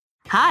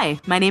Hi,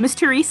 my name is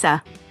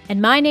Teresa.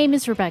 And my name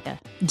is Rebecca.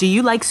 Do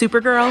you like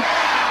Supergirl?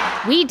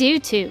 We do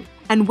too.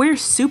 And we're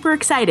super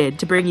excited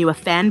to bring you a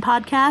fan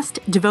podcast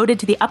devoted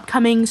to the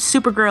upcoming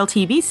Supergirl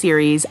TV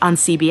series on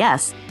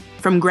CBS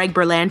from Greg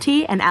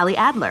Berlanti and Ali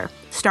Adler,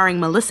 starring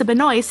Melissa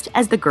Benoist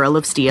as the Girl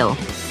of Steel.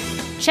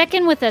 Check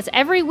in with us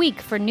every week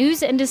for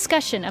news and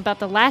discussion about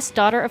the last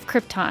daughter of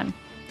Krypton.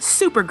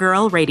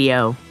 Supergirl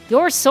Radio.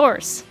 Your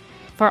source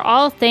for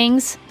all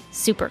things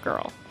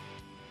Supergirl.